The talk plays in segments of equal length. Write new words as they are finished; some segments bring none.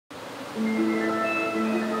When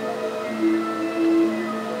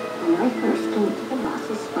I first came to the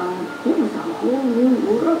boss's farm, it was a whole new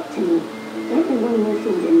world to me. Everyone there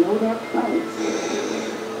seemed to know their place.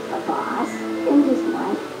 The boss and his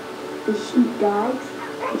wife, the sheepdogs,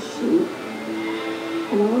 the sheep,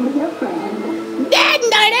 and all of their friends.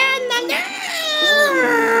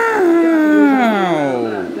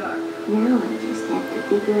 Now I just have to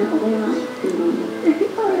figure out where I'm doing.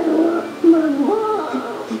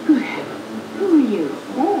 Good heavens, who are you?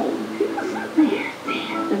 Hey, There.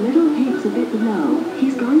 The little pig's a bit low.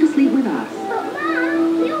 He's going to sleep with us.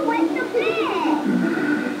 Mom, you went to bed.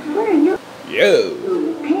 What are you? Yo.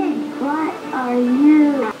 Pig, what are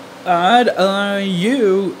you? What are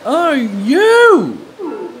you? Are you?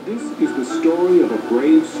 This is the story of a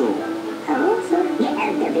brave soul. Hello, sir.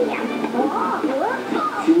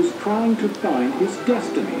 He was trying to find his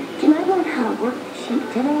destiny. Can I learn how to work the sheep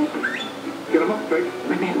today? Get him up, Pig.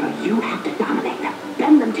 Remember, you have to dominate them.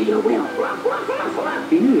 Bend them to your will.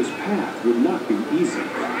 He knew his path would not be easy.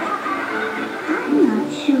 I'm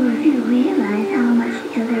not sure if you realize how much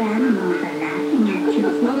the other animals are laughing at you.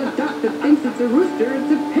 It's not a duck that thinks it's a rooster.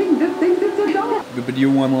 It's a pig that thinks it's a dog. But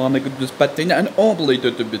you want to make this patin and only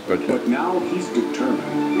to the bit. But now he's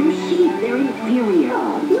determined They're sheep. They're inferior.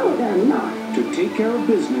 No, they're not. to take care of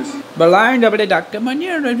business Blind over the duck, come on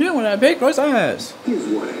here, and do what I big process. his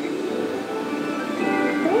way.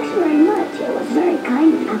 Thanks very much. It was very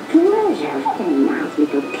kind of you. A pleasure. And nice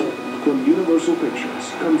little pig. From Universal Pictures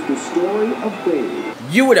comes the story of Babe,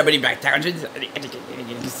 You would have been back down to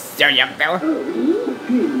sorry, young fella. the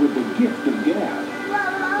pig with the gift of gab,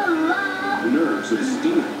 nerves of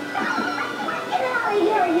steel, Get out of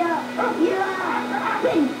here, you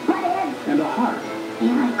big butthead. and a heart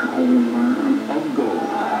Can I call you Mom? of gold.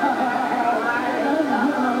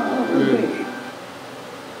 Babe,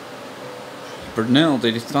 For now,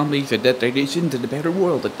 they just can't believe that they into the better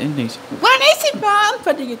world at any nation. What is it, Mom?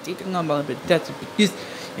 But they get eating on but that's because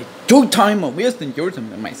it's 2 times more waste than yours and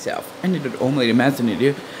myself. I need to only imagine it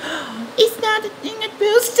here. It's not a thing that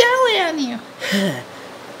will sell on you.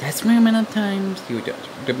 That's why many times you don't.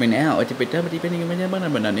 But now, it's a bit depending on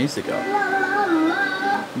an ago.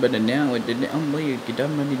 But now it didn't only get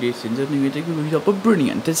done many days since I think it's a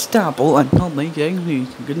brilliant to stop all and probably getting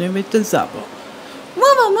good name it to stop.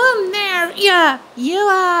 Mom, there, yeah, you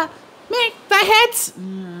make the heads.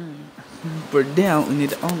 For now,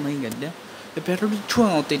 it only get the better the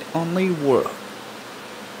 12 it only work.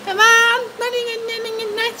 Come on, running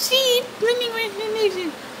in that sheep, running with the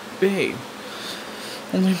nation. Babe,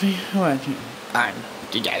 only be watching. I'm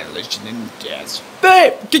together listening to this.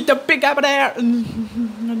 Babe, get the pig out of there.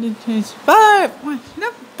 Babe,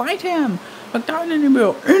 not fight him. I'm not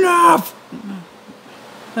anymore. Enough.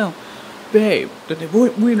 Well, babe, the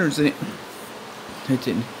winners in it. That's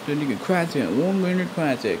it. Then you can crash it. 1 winner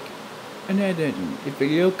classic. And then the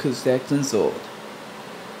video cassettes and sold.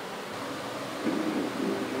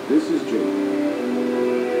 this is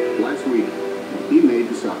Jake. Last week, he made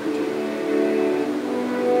the soccer team.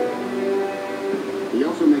 He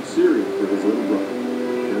also makes cereal for his little brother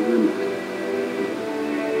every night.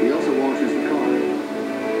 He also washes the car,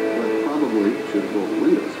 but probably should have rolled the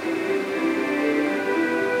windows.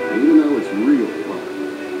 And even though it's really hard,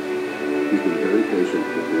 he's been very patient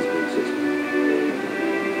with his big sister.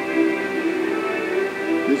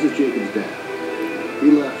 This is Jacob's dad. He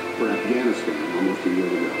left for Afghanistan almost a year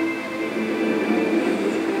ago.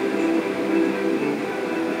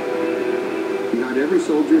 Behind every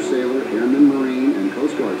soldier, sailor, airman, marine, and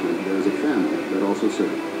Coast Guardsman, there is a family that also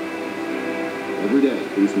serves. Every day,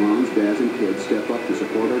 these moms, dads, and kids step up to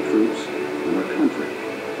support our troops and our country.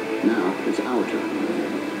 Now, it's our turn.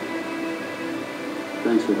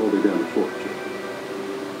 Thanks for holding down the fort, Jake.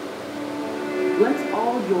 Let's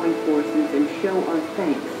all join forces and show our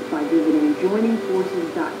thanks by visiting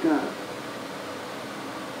joiningforces.gov.